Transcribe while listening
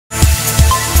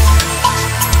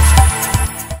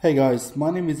Hey guys,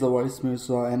 my name is Awais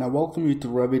Mirza and I welcome you to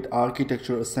Revit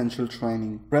Architecture Essential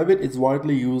Training. Revit is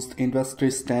widely used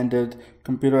industry standard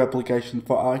computer application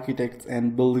for architects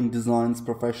and building designs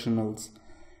professionals.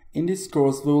 In this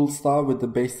course, we will start with the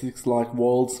basics like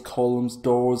walls, columns,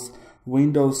 doors,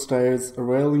 windows, stairs,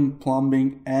 railing,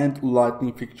 plumbing, and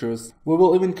lighting fixtures. We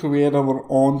will even create our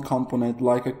own component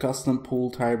like a custom pool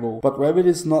table. But Revit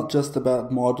is not just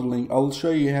about modeling. I will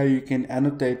show you how you can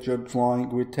annotate your drawing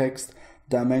with text,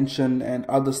 dimension, and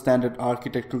other standard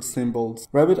architectural symbols.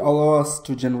 Revit allows us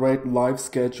to generate live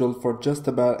schedule for just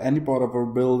about any part of our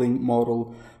building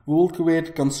model. We will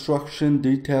create construction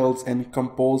details and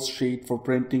compose sheet for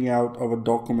printing out our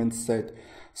document set.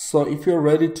 So if you're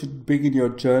ready to begin your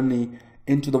journey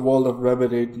into the world of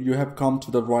Revit, you have come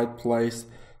to the right place.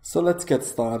 So let's get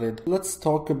started. Let's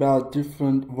talk about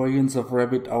different versions of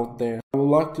Revit out there. I would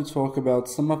like to talk about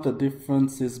some of the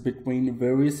differences between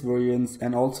various variants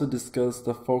and also discuss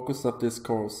the focus of this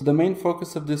course. The main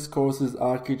focus of this course is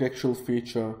architectural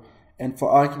feature. And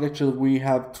for architecture, we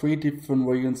have three different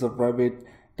versions of Revit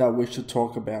that we should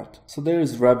talk about. So there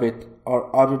is Revit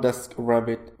or AutoDesk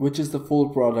Revit, which is the full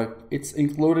product. It's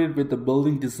included with the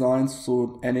building design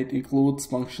suite and it includes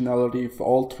functionality for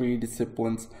all three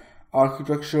disciplines: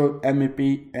 architecture,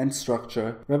 MEP, and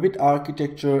structure. Revit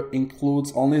architecture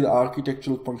includes only the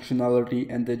architectural functionality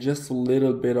and just a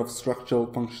little bit of structural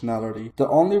functionality. The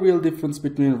only real difference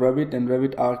between Revit and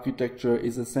Revit architecture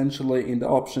is essentially in the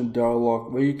option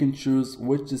dialog, where you can choose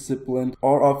which discipline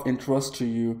are of interest to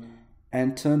you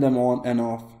and turn them on and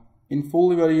off. In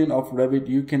full variant of Revit,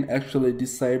 you can actually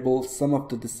disable some of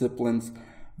the disciplines,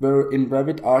 where in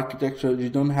Revit architecture you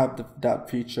don't have that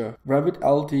feature. Revit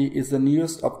LT is the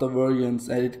newest of the variants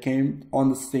and it came on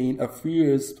the scene a few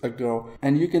years ago,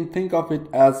 and you can think of it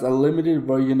as a limited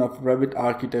version of Revit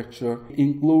architecture. It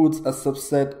includes a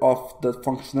subset of the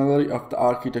functionality of the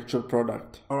architecture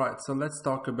product. Alright, so let's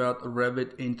talk about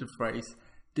Revit Interface.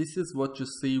 This is what you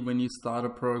see when you start a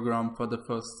program for the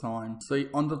first time. So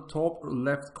on the top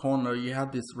left corner, you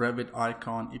have this Revit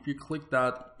icon. If you click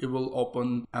that, it will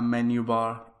open a menu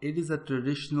bar. It is a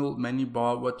traditional menu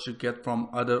bar what you get from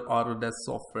other Autodesk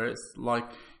softwares. Like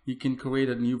you can create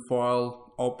a new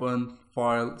file, open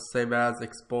file, save as,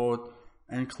 export,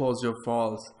 and close your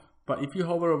files. But if you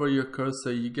hover over your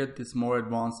cursor, you get these more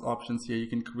advanced options here. You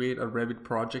can create a Revit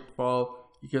project file.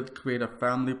 You can create a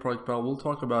family project file. We'll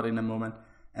talk about it in a moment,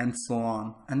 and so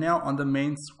on. And now on the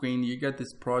main screen you get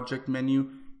this project menu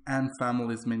and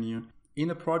families menu. In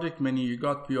the project menu you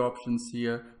got few options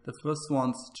here. The first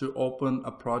one's to open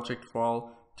a project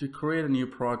file, to create a new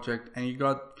project, and you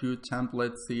got few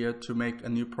templates here to make a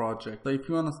new project. So if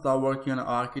you want to start working on an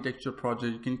architecture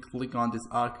project, you can click on this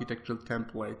architectural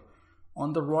template.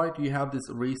 On the right you have this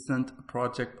recent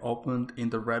project opened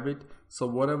in the Revit, so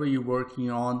whatever you're working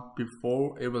on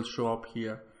before, it will show up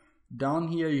here. Down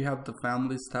here you have the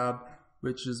families tab,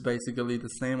 which is basically the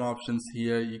same options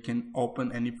here. You can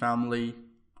open any family,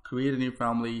 create a new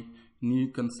family, new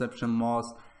conception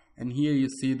mask, and here you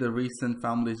see the recent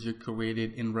families you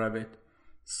created in Revit.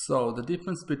 So the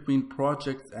difference between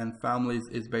projects and families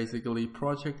is basically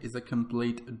project is a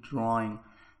complete drawing,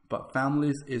 but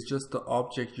families is just the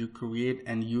object you create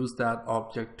and use that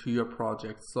object to your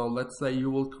project. So let's say you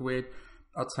will create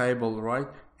a table, right?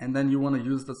 And then you want to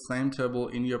use the same table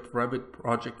in your Revit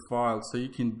project file, so you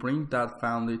can bring that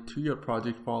family to your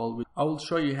project file. I will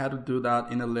show you how to do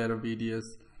that in a later videos.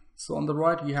 So on the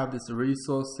right you have this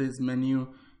resources menu.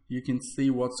 You can see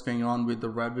what's going on with the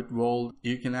Revit world.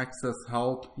 You can access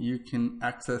help, you can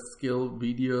access skill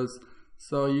videos.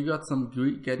 So you got some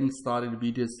getting started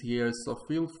videos here, so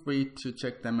feel free to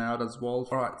check them out as well.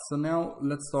 Alright, so now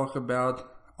let's talk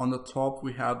about, on the top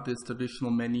we have this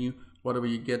traditional menu, whatever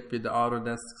you get with the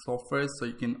Autodesk software. So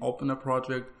you can open a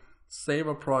project, save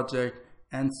a project,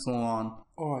 and so on.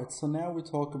 Alright, so now we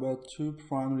talk about two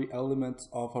primary elements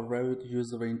of a Revit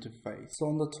user interface. So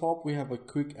on the top we have a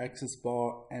quick access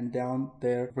bar and down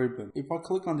there ribbon. If I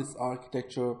click on this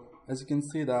architecture, as you can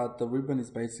see that the ribbon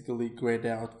is basically grayed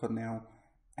out for now,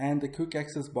 and the quick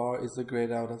access bar is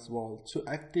grayed out as well. To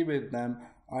activate them,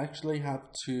 I actually have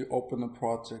to open a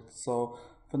project. So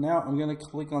for now, I'm going to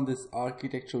click on this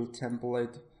architectural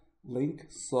template link,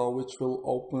 so which will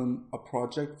open a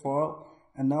project file.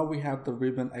 And now we have the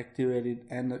ribbon activated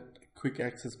and a quick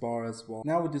access bar as well.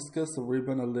 Now we discuss the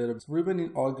ribbon a little bit. Ribbon is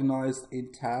organized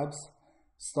in tabs,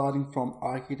 starting from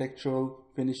architectural,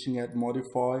 finishing at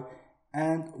modify.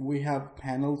 And we have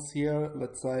panels here.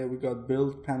 Let's say we got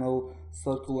build panel,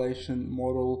 circulation,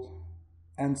 model,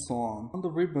 and so on. On the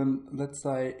ribbon, let's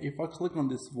say if I click on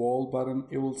this wall button,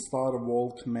 it will start a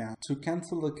wall command. To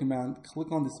cancel the command,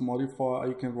 click on this modifier, or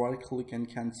you can right click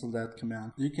and cancel that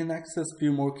command. You can access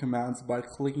few more commands by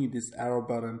clicking this arrow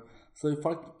button. So if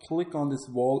I click on this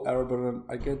wall arrow button,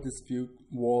 I get these few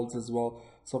walls as well.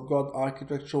 So I've got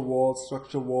architectural wall,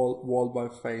 structure wall, wall by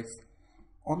face.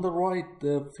 On the right,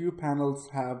 the few panels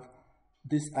have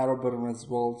this arrow button as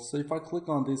well. So if I click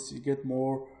on this, you get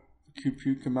more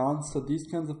few commands. So these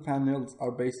kinds of panels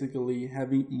are basically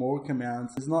having more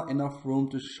commands. There's not enough room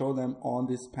to show them on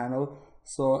this panel,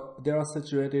 so they are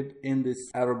situated in this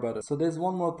arrow button. So there's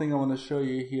one more thing I want to show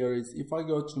you here is if I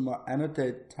go to my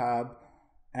annotate tab,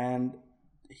 and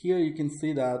here you can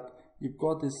see that you've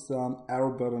got this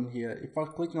arrow button here. If I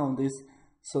click on this,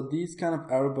 so these kind of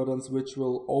arrow buttons which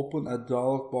will open a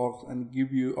dialog box and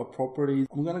give you a property.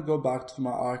 I'm gonna go back to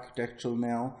my architectural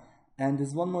now, and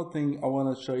there's one more thing I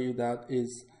want to show you, that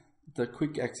is the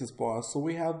quick access bar. So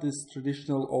we have this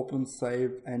traditional open,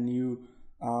 save and new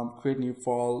create new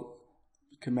file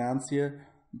commands here,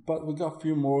 but we got a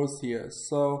few more here.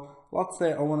 So let's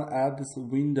say I want to add this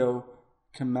window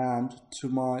command to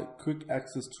my quick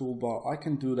access toolbar. I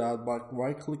can do that by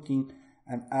right clicking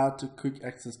and add to quick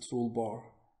access toolbar.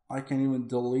 I can even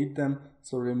delete them,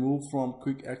 so remove from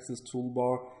quick access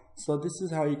toolbar. So this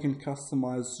is how you can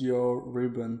customize your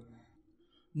ribbon.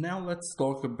 Now let's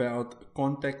talk about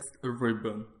context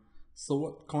ribbon. So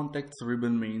what context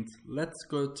ribbon means, let's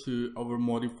go to our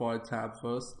modify tab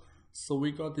first. So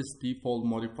we got this default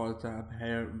modify tab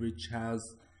here which has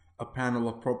a panel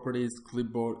of properties,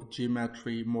 clipboard,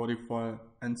 geometry, modifier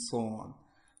and so on.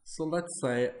 So let's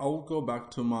say I'll go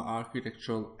back to my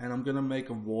architectural and I'm gonna make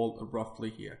a wall roughly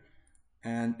here,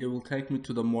 and it will take me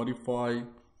to the modify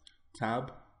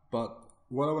tab. But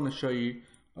what I want to show you,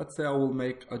 let's say I will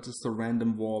make just a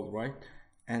random wall, right?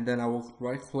 And then I will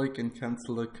right click and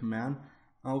cancel the command.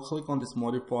 I'll click on this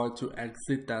modifier to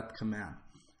exit that command.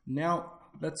 Now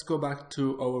let's go back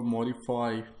to our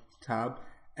modify tab,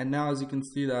 and now as you can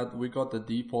see that we got the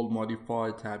default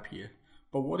modify tab here.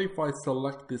 But what if I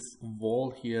select this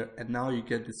wall here, and now you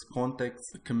get this context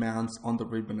commands on the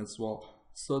ribbon as well.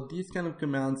 So these kind of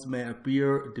commands may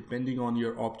appear depending on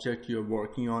your object you're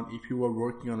working on. If you are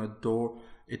working on a door,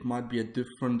 it might be a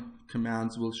different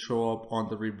commands will show up on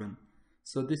the ribbon.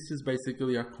 So this is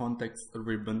basically a context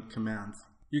ribbon commands.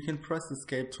 You can press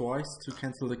escape twice to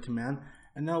cancel the command.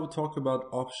 And now we'll talk about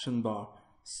option bar.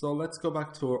 So let's go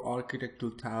back to our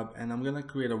architectural tab, and I'm gonna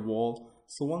create a wall.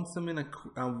 So once I'm in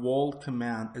a wall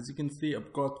command, as you can see,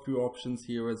 I've got a few options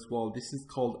here as well. This is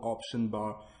called option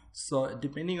bar. So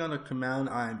depending on the command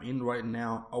I'm in right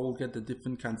now, I will get the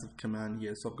different kinds of command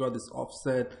here. So I've got this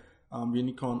offset,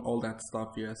 unicorn, all that stuff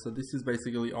here. So this is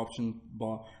basically option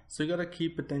bar. So you gotta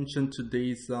keep attention to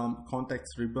these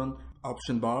context ribbon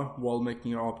option bar while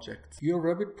making your objects. Your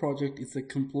Revit project is a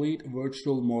complete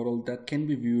virtual model that can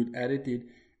be viewed, edited,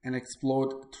 and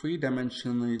explored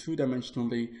three-dimensionally,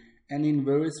 two-dimensionally, and in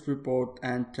various report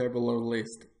and tabular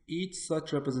list. Each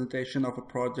such representation of a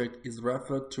project is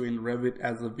referred to in Revit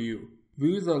as a view.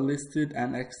 Views are listed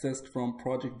and accessed from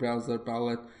Project Browser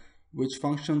palette, which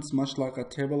functions much like a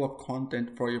table of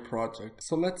content for your project.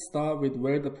 So let's start with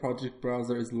where the Project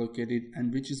Browser is located,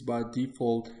 and which is by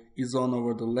default is on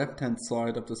over the left hand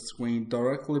side of the screen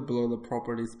directly below the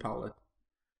Properties palette.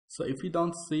 So if you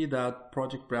don't see that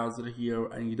Project Browser here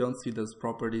and you don't see those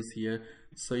properties here,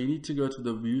 so you need to go to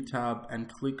the View tab and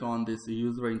click on this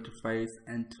User Interface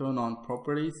and turn on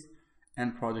Properties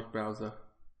and Project Browser.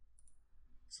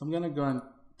 So I'm gonna go and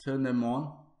turn them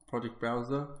on, Project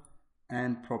Browser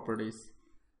and Properties.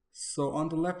 So on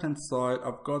the left hand side,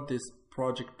 I've got this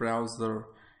Project Browser.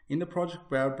 In the Project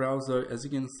Browser, as you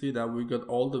can see that we got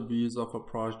all the views of a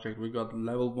project. We got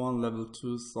level 1, level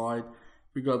 2 side.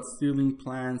 We got ceiling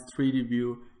plans, 3D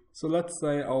view. So let's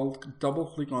say I'll double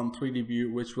click on 3D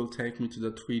view, which will take me to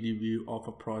the 3D view of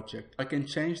a project. I can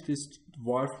change this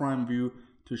wireframe view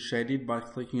to shaded by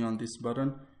clicking on this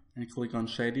button and click on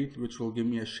shaded, which will give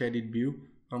me a shaded view.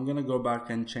 I'm gonna go back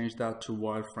and change that to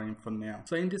wireframe for now.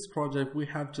 So in this project, we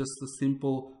have just a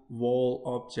simple wall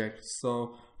object.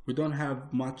 So we don't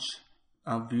have much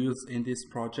views in this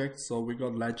project. So we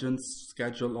got legends,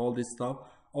 schedule, all this stuff.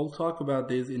 I'll talk about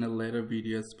this in a later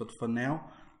videos, but for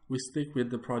now, we stick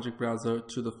with the Project Browser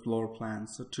to the floor plan.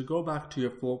 So to go back to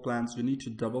your floor plans, you need to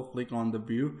double click on the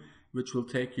view, which will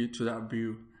take you to that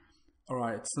view.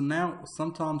 Alright, so now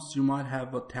sometimes you might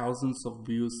have thousands of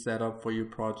views set up for your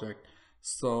project.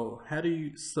 So how do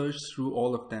you search through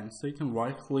all of them? So you can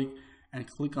right click and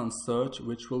click on search,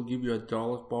 which will give you a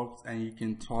dialog box, and you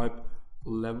can type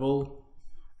level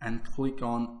and click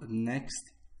on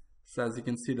next. So as you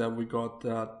can see that we got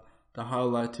the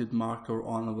highlighted marker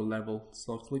on the level.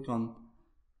 So click on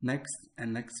next,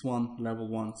 and next one, level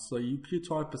 1. So you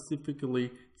type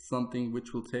specifically something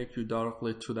which will take you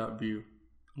directly to that view.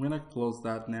 I'm gonna close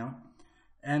that now.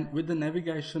 And with the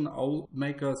navigation, I'll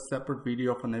make a separate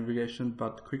video for navigation,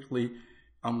 but quickly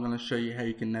I'm gonna show you how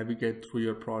you can navigate through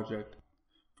your project.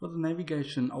 For the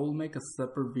navigation, I will make a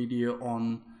separate video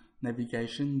on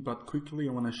navigation, but quickly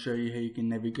I want to show you how you can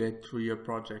navigate through your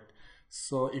project.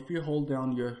 So if you hold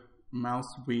down your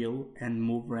mouse wheel and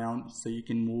move around, so you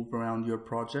can move around your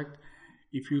project.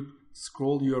 If you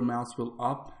scroll your mouse wheel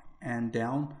up and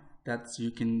down, that's you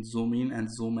can zoom in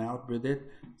and zoom out with it.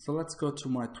 So let's go to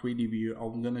my 3D view.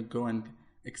 I'm gonna go and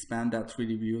expand that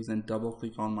 3D views and double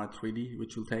click on my 3D,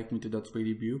 which will take me to the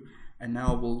 3D view. And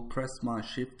now I will press my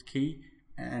shift key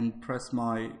and press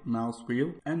my mouse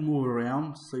wheel and move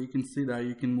around, so you can see that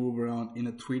you can move around in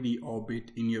a 3D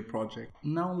orbit in your project.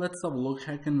 Now let's have a look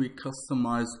how can we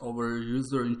customize our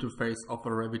user interface of a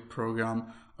Revit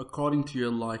program according to your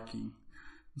liking.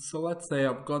 So let's say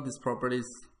I've got this properties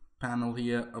panel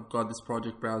here, I've got this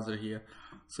project browser here.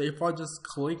 So if I just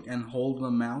click and hold my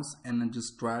mouse and then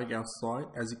just drag outside,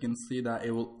 as you can see that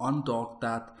it will undock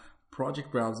that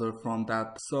project browser from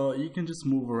that. So you can just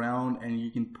move around and you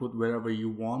can put wherever you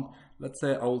want. Let's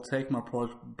say I will take my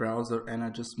project browser and I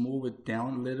just move it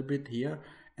down a little bit here,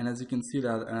 and as you can see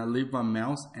that, and I leave my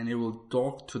mouse and it will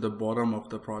dock to the bottom of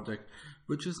the project,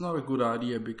 which is not a good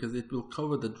idea because it will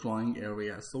cover the drawing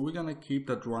area. So we're gonna keep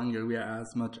the drawing area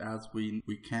as much as we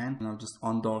can, and I'll just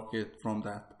undock it from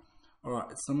that.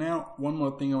 Alright, so now one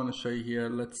more thing I want to show you here.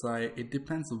 Let's say it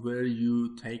depends where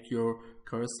you take your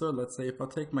cursor. Let's say if I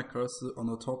take my cursor on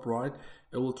the top right,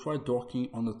 it will try docking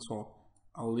on the top.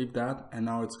 I'll leave that, and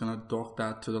now it's gonna dock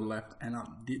that to the left. And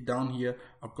down here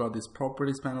I've got this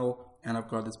properties panel and I've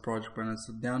got this project panel.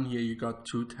 So down here you got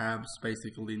two tabs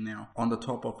basically now on the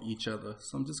top of each other.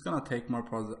 So I'm just gonna take my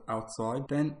project outside,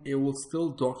 then it will still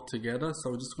dock together. So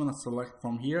I'm just gonna select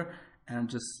from here and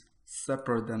just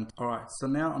separate them. Alright, so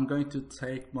now I'm going to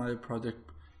take my project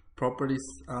properties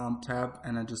tab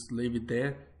and I just leave it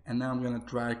there, and now I'm going to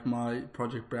drag my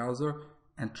project browser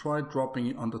and try dropping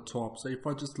it on the top. So if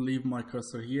I just leave my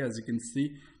cursor here, as you can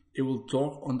see, it will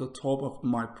dock on the top of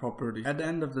my property. At the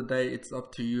end of the day, it's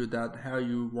up to you that how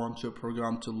you want your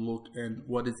program to look and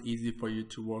what is easy for you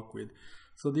to work with.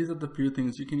 So these are the few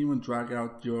things. You can even drag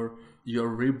out your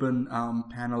ribbon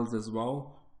panels as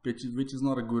well, which is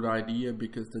not a good idea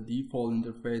because the default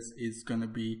interface is going to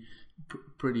be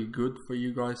pretty good for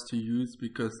you guys to use,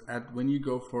 because when you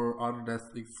go for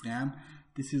AutoDesk exam,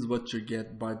 this is what you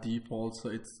get by default. So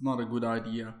it's not a good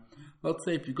idea. Let's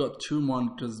say if you got two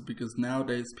monitors, because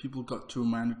nowadays people got two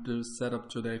monitors set up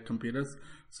to their computers,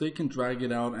 so you can drag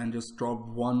it out and just drop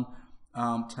one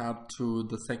tab to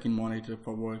the second monitor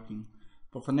for working.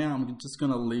 But for now, I'm just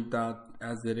gonna leave that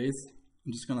as it is.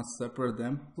 I'm just gonna separate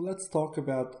them. So let's talk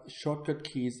about shortcut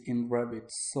keys in Revit.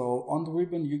 So on the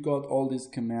ribbon you got all these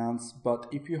commands, but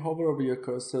if you hover over your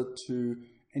cursor to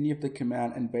any of the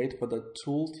command and wait for the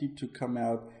tooltip to come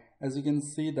out, as you can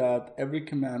see that every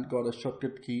command got a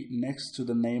shortcut key next to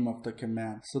the name of the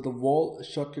command. So the wall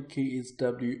shortcut key is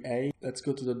WA. Let's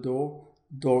go to the door.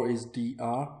 Door is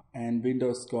DR, and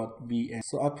Windows got VN.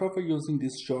 So I prefer using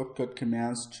these shortcut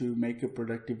commands to make your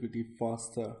productivity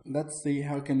faster. Let's see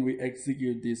how can we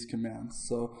execute these commands.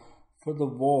 So for the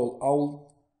wall,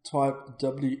 I'll type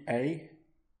WA,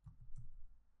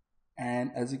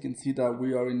 and as you can see that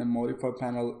we are in the modify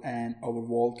panel and our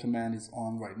wall command is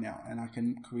on right now, and I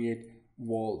can create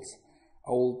walls.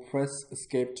 I will press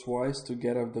escape twice to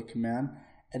get out the command.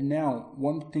 And now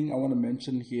one thing I want to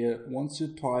mention here, once you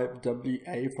type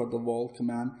WA for the wall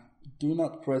command, do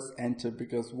not press enter,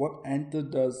 because what enter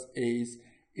does is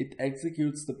it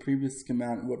executes the previous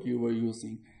command what you were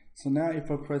using. So now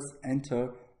if I press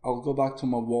enter, I'll go back to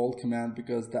my wall command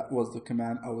because that was the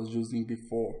command I was using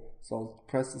before. So I'll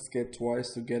press escape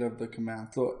twice to get out the command.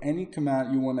 So any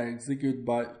command you want to execute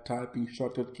by typing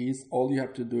shortcut keys, all you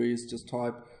have to do is just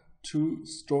type two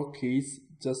stroke keys,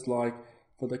 just like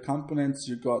for the components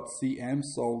you got CM,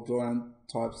 so I'll go and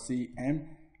type CM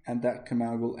and that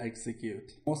command will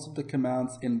execute. Most of the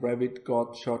commands in Revit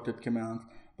got shortcut commands,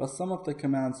 but some of the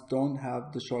commands don't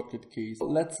have the shortcut keys.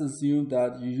 Let's assume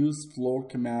that you use floor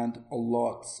command a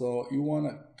lot, so you want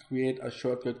to create a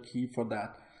shortcut key for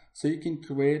that. So you can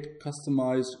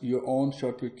customize your own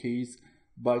shortcut keys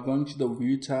by going to the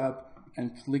View tab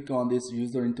and click on this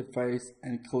user interface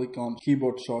and click on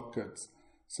keyboard shortcuts.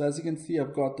 So as you can see,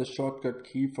 I've got the shortcut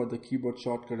key for the keyboard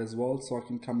shortcut as well, so I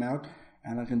can come out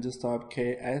and I can just type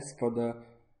KS for the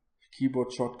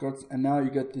keyboard shortcuts, and now you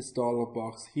get this dialog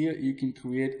box. Here you can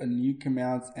create a new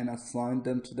commands and assign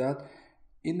them to that.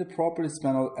 In the properties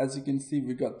panel, as you can see,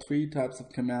 we got 3 types of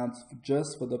commands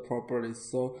just for the properties.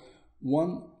 So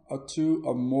 1 or 2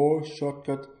 or more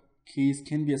shortcut keys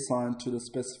can be assigned to the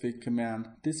specific command.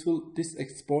 This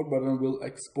export button will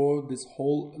export this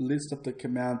whole list of the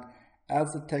command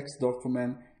as a text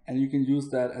document, and you can use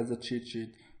that as a cheat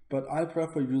sheet. But I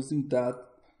prefer using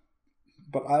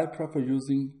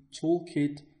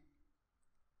tooltip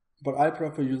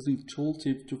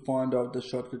to find out the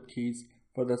shortcut keys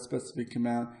for that specific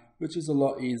command, which is a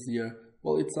lot easier.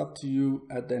 Well, it's up to you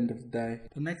at the end of the day.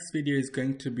 The next video is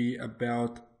going to be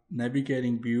about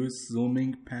navigating views,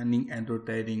 zooming, panning, and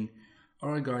rotating.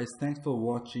 Alright guys, thanks for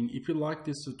watching. If you like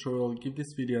this tutorial, give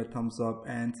this video a thumbs up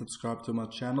and subscribe to my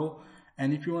channel.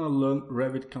 And if you want to learn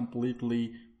Revit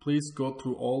completely, please go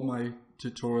through all my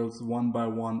tutorials one by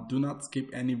one. Do not skip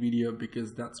any video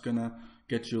because that's gonna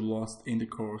get you lost in the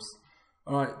course.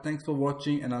 Alright, thanks for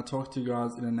watching, and I'll talk to you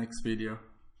guys in the next video.